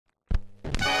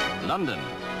London.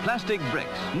 Plastic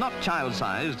bricks, not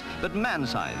child-sized, but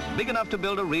man-sized, big enough to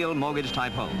build a real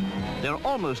mortgage-type home. They're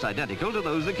almost identical to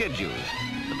those the kids use.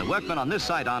 But the workmen on this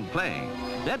site aren't playing.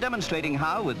 They're demonstrating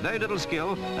how, with very little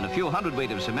skill and a few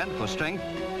hundredweight of cement for strength,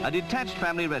 a detached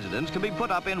family residence can be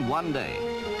put up in one day.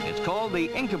 It's called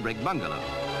the Inca Brick Bungalow.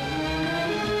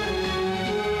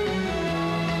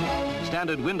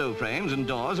 Standard window frames and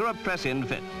doors are a press-in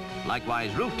fit.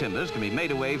 Likewise, roof timbers can be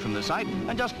made away from the site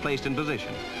and just placed in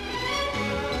position.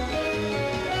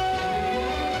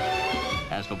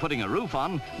 As for putting a roof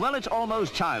on, well, it's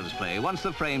almost child's play once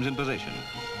the frame's in position.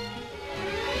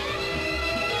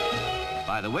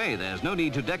 By the way, there's no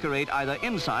need to decorate either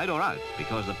inside or out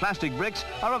because the plastic bricks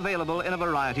are available in a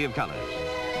variety of colors.